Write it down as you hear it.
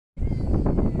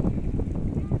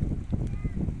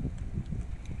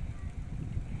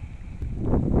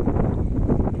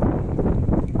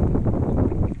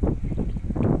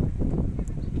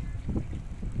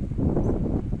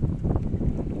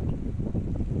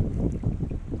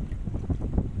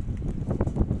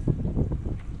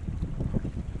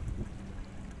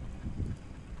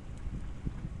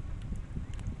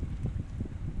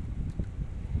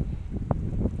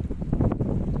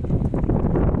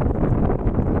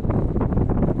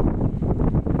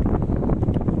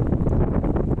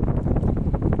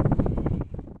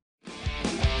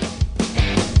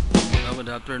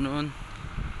afternoon.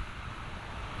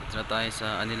 Dito na tayo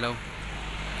sa Anilaw.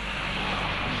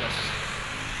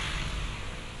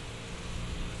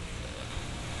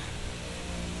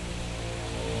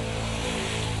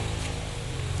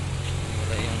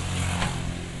 Wala yung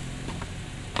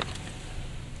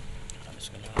alas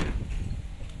ka lang.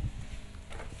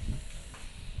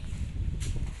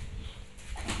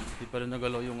 Hindi pa rin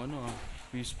nagalaw yung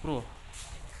Peace Pro.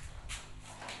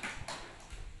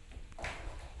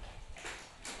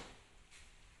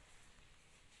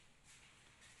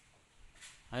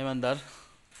 Hi Mandar.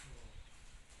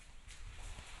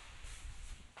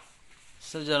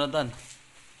 Sir Jonathan.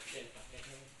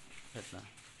 Wait na.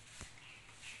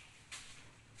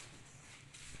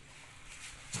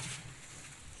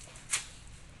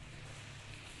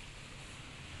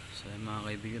 So mga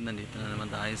kaibigan, nandito na naman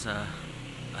tayo sa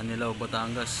Anilaw,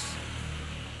 Batangas.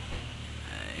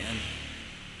 Ayan.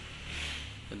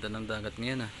 Ganda ng dagat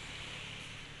ngayon .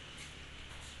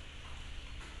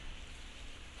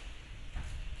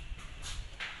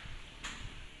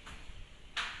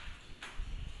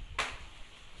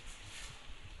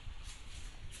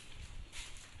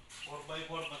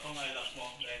 4x4 ba itong ilak mo?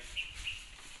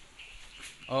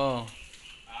 Oo.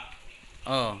 Ha?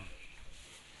 Oo.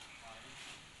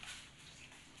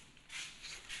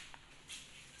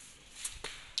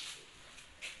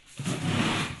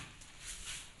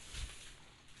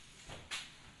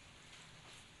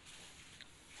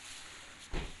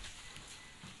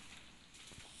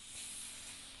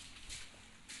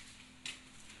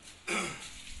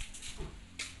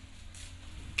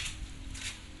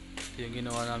 Ito yung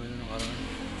ginawa namin nung nakaraan.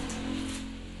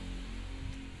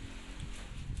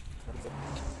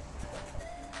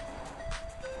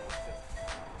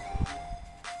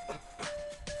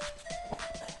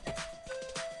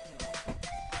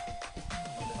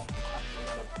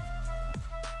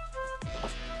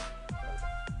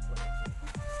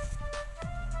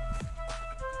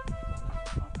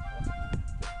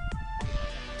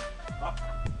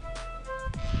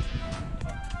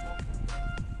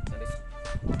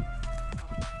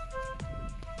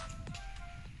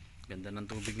 Ganda ng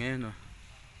tubig ngayon .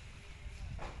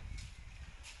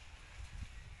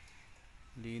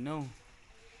 Linaw.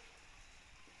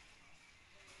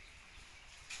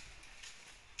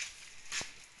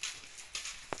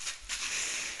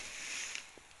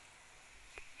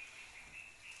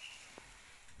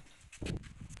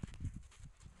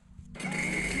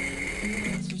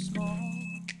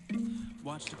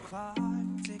 Watch the clock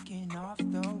ticking off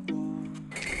the wall.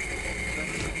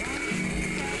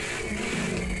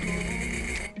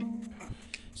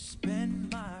 Spend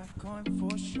my coin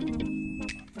for sure.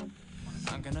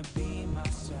 I'm gonna be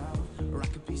myself, or I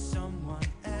could be someone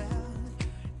else.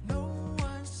 No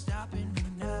one's stopping me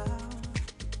now.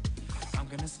 I'm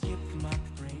gonna skip my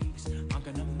breaks. I'm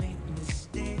gonna make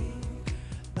mistakes.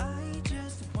 I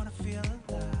just wanna feel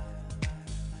alive.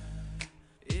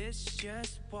 It's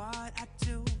just what I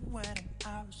do when I'm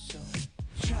out, so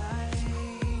try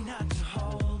not to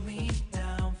hold me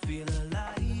down. Feel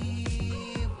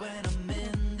alive when I'm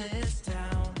in this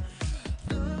town.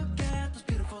 Look at those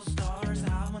beautiful stars.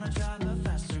 I wanna drive a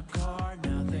faster car.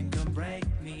 Nothing can break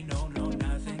me, no, no,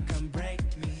 nothing can break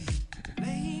me.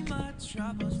 Lay my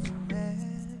troubles to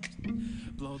rest.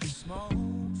 Blow the smoke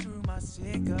through my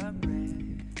cigarette.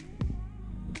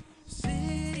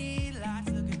 City lights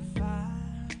looking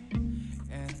fine,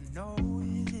 and I know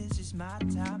this is my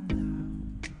time now.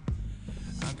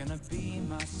 I'm gonna be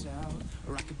myself,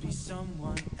 or I could be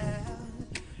someone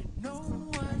else. No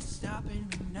one's stopping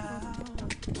me now.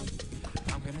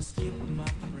 I'm gonna skip my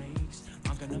breaks.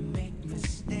 I'm gonna make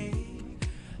mistakes.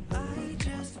 I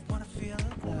just wanna feel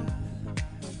alive.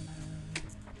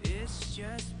 It's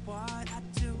just what I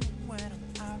do when I'm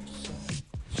out, so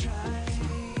try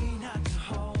not to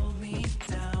hold me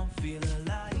down. Feel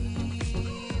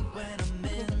alive when I'm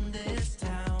in this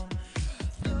town.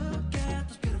 Look at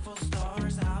those beautiful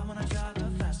stars. I wanna drive a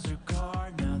faster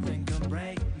car. Nothing can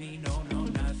break me, no, no,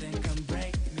 nothing can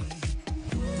break me.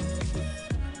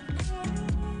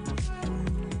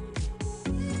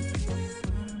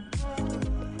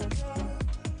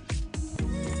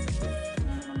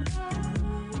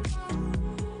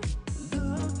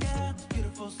 Look at those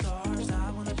beautiful stars.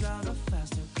 I wanna drive a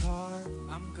faster car.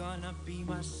 I'm gonna be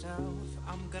myself.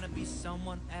 I'm gonna be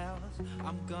someone else.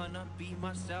 I'm gonna be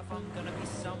myself. I'm gonna be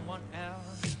someone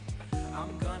else.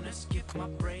 I'm gonna skip my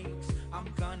breaks. I'm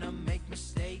gonna make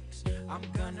mistakes. I'm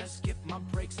gonna skip my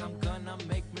breaks. I'm gonna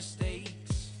make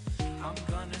mistakes. I'm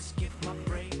gonna skip my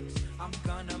breaks. I'm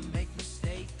gonna make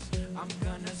mistakes. I'm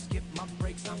gonna skip my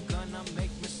breaks. I'm gonna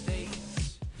make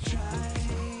mistakes. Try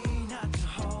not to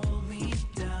hold me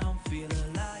down. Feel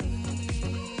alive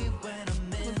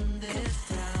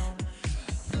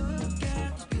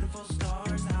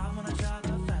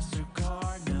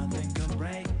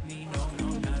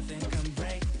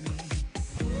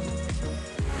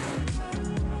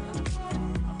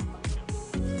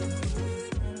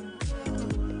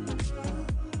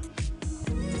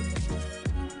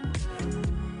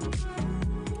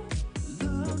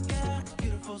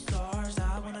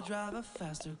drive a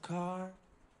faster car.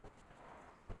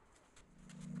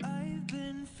 I've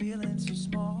been feeling so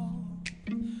small.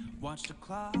 Watch the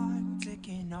clock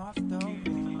ticking off the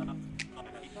wall.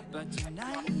 But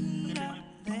tonight I'm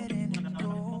letting it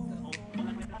go.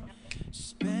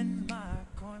 Spend my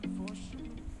coin for sure.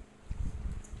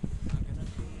 I'm gonna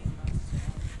be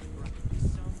myself, or I could be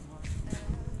someone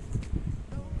else.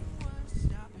 No one's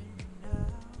stopping me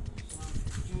now.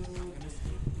 I'm gonna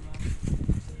skip my friends,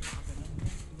 I'm gonna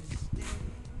make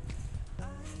mistakes.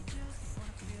 I just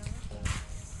wanna feel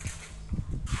alive.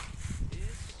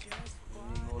 It's just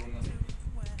what I do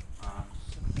when I'm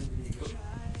so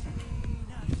try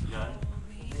not to Yan. hold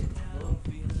me down.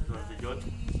 Feel Doon si John.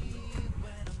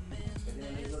 when I'm in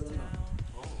this town.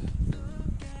 Oo.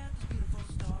 Look at the beautiful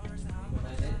stars. I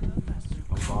wanna drive a faster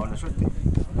car. Magbaho na short eh.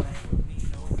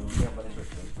 Hindi ba na short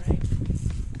eh?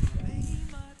 Lay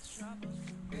my troubles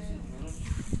to rest.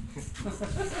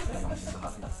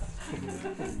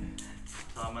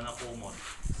 Sama na kumot.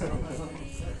 And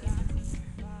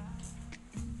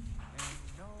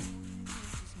no,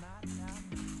 this is my time.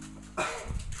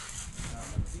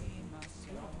 Be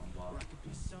myself, or I could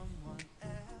be someone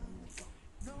else.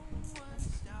 No one's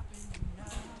stopping me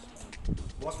now.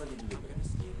 Bukas na dito dito. Gonna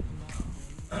skip my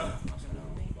breaks. I'm gonna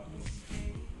make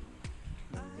mistakes.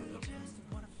 I just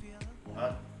wanna feel alive. Ha?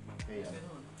 Kaya.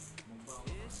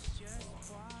 It's just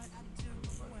what I do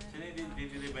when Sino yung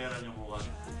didilibera niyo bukas?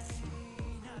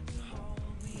 not to hold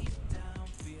me down.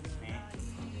 Feel Ni?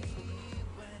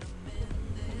 when I'm in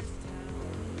this town.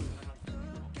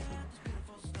 Look at the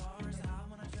beautiful stars. I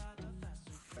wanna drive a faster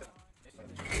car.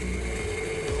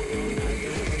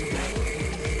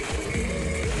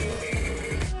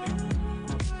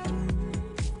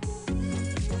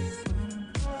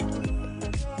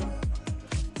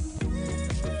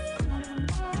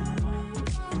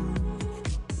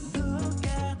 Look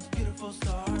at the beautiful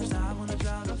stars. I wanna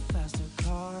drive a faster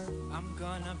car. I'm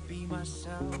gonna be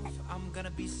myself. I'm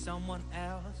gonna be someone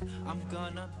else. I'm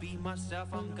gonna be myself.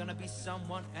 I'm gonna be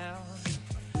someone else.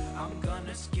 I'm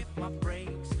gonna skip my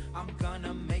breaks. I'm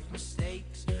gonna make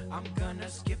mistakes. I'm gonna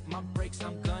skip my breaks.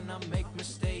 I'm gonna make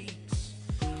mistakes.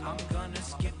 I'm gonna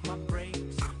skip my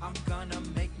breaks. I'm gonna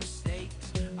make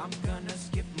mistakes. I'm gonna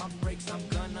skip my breaks. I'm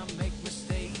gonna make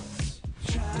mistakes.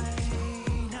 Try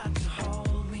not to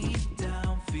hold me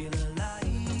down. Feel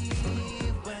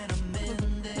alive when I'm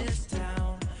in this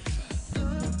town.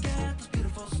 Look at those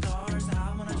beautiful stars.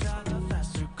 I wanna drive a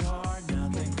faster car.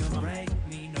 Nothing can break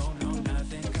me. No, no,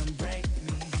 nothing can break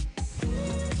me.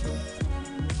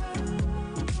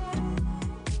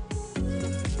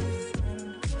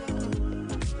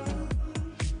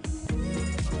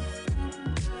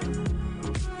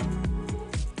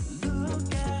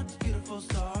 Look at the beautiful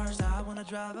stars. I wanna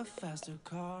drive a faster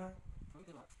car.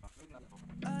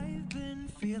 I've been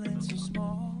feeling so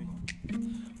small.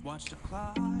 Watch the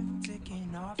clock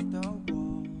ticking off the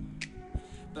wall.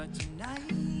 But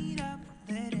tonight I'm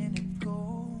letting it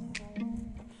go.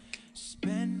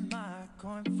 Spend my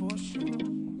coin for sure.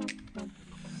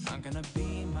 I'm gonna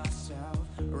be myself,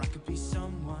 or I could be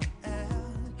someone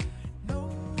else. No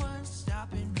one's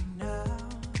stopping me now.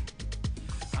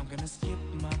 I'm gonna skip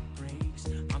my breaks.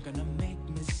 I'm gonna make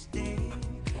mistakes.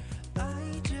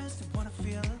 I just wanna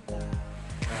feel alive.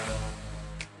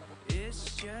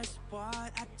 It's just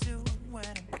what I do when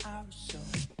I'm out. So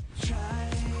try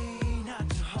not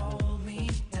to hold me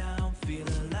down. Feel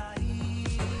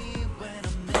alive when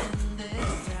I'm in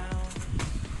this town.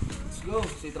 Let's go,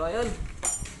 si trial.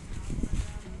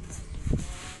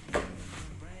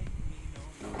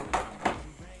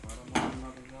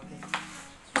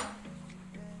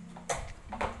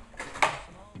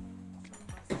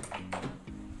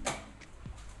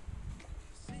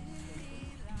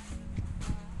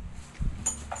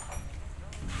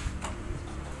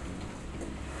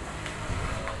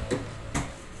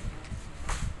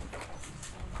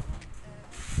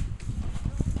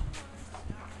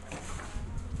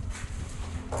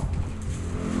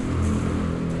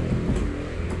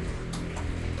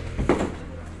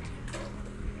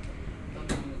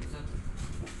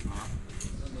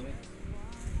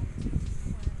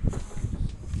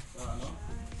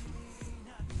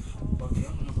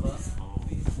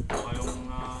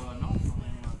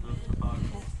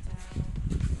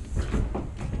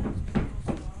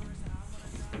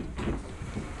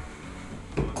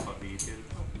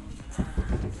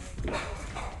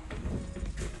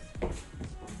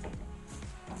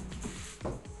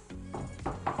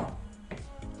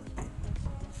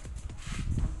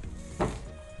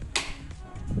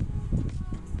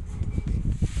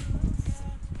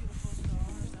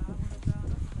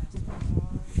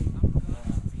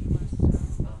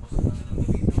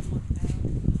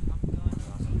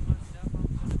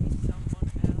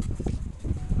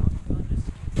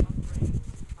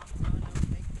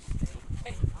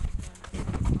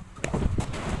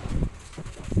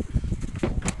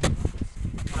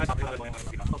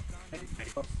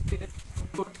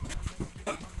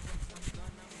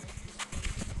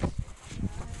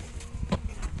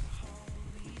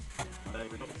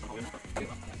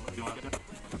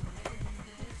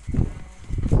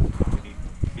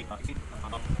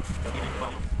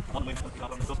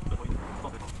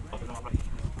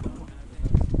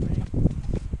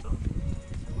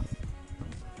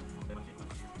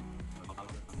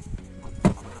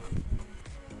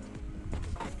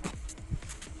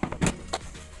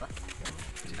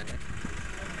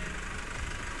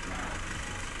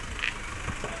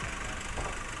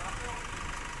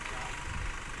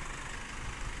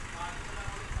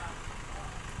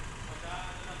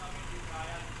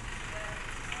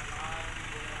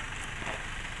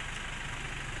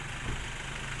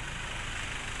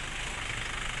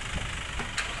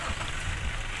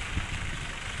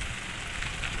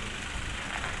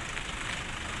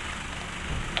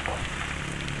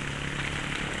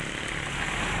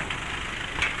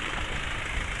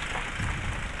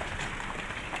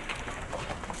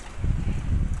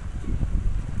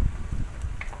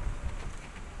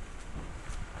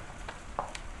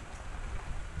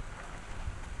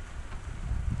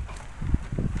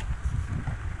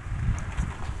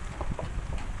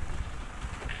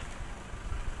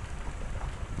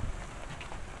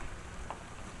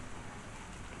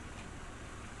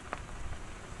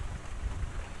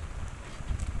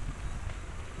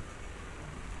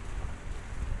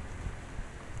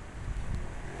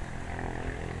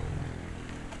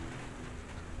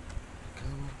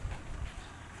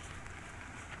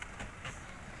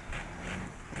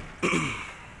 Yung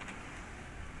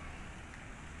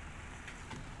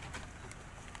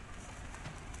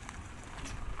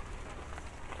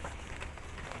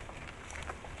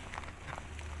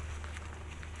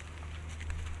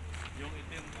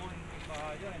itim po, hindi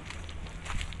kaya eh.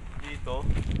 Dito,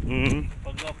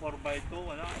 pagka 4x2,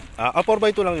 wala.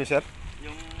 4x2 lang yun, sir?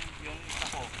 Yung isa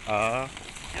ko.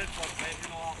 Yan, 4x,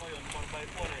 kinuha ko yun,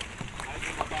 4x4 eh. Kahit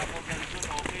yung mababaw ganito,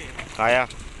 okay. Kaya.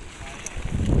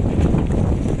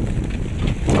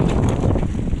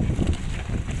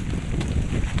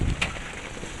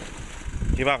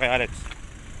 Sige ba kay Alex?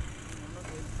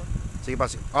 Sige pa.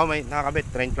 Oh, may nakakabit.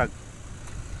 Train plug.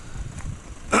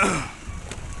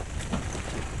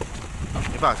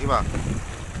 Sige ba.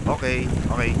 Okay.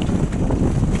 Okay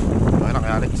lang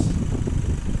kay Alex.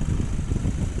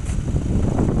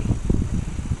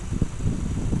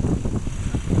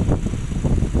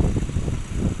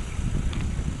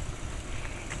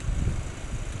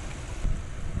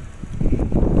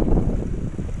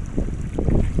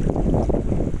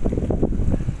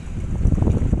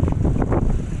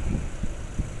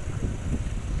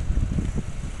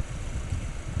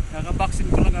 Nakabaksin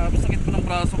ko lang, sakit ko ng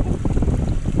braso ko.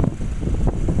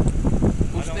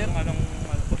 Booster? Anong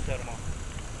booster mo?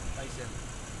 Tyson.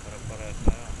 Parang-parehas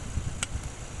na yan.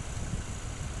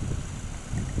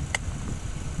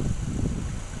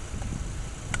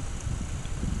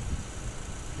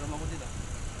 Drama ko dito.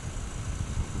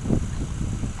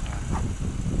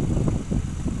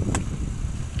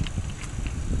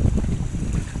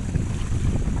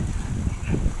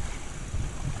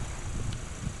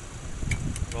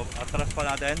 So, atras pa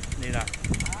natin, Nina.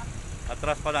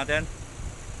 Atras pa natin.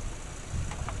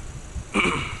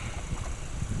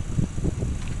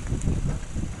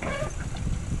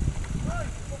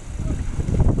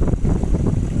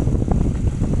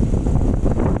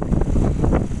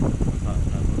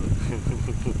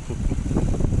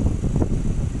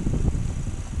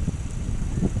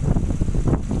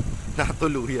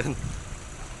 Natuluyan.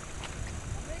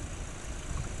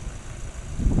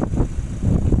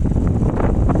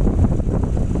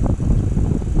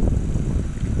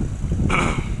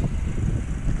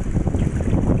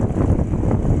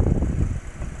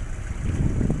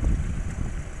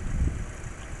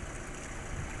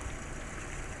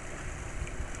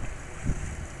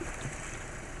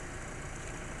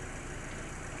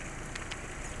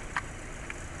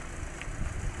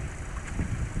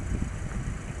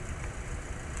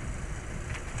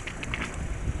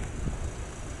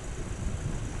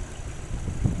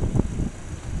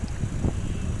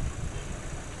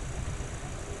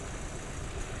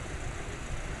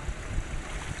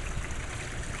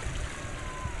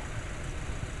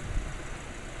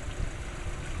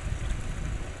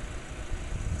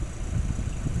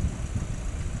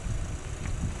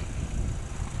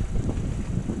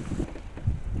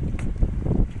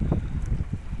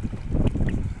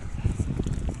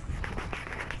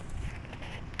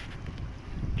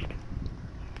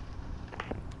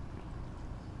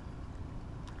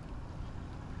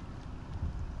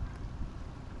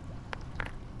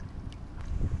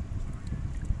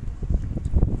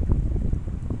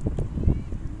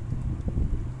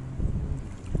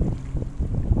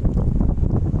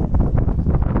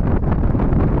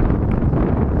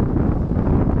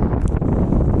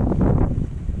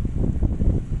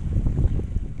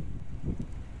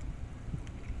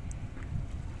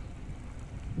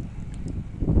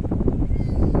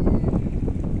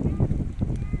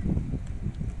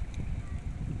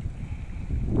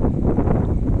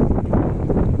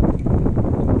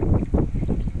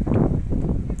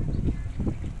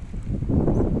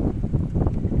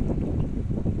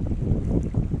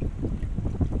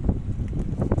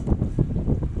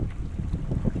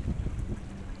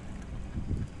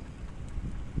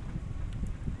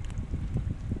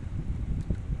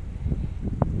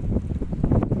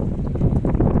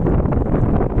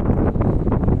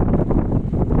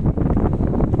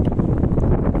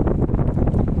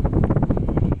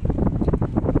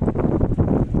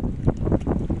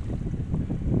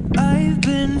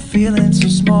 feeling so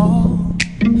small.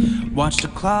 Watch the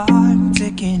clock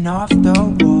ticking off the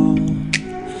wall.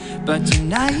 But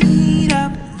tonight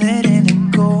I'm letting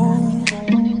it go.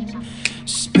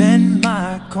 Spend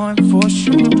my coin for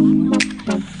sure.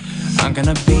 I'm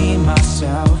gonna be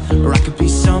myself, or I could be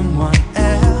someone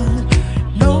else.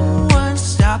 No one's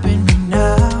stopping me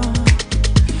now.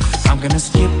 I'm gonna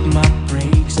skip my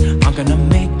breaks, I'm gonna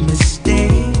make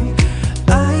mistakes.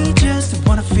 I just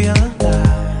wanna feel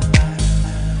alive.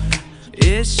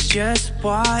 It's just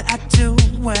what I do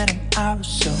when I'm out,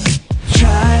 so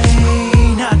try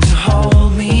not to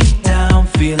hold me down.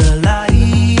 Feel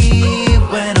alive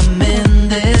when I'm in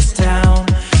this town.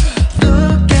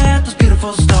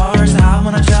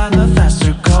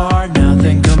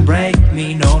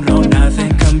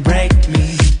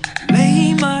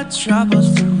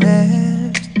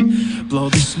 blow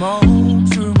the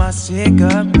smoke through my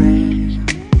cigarette.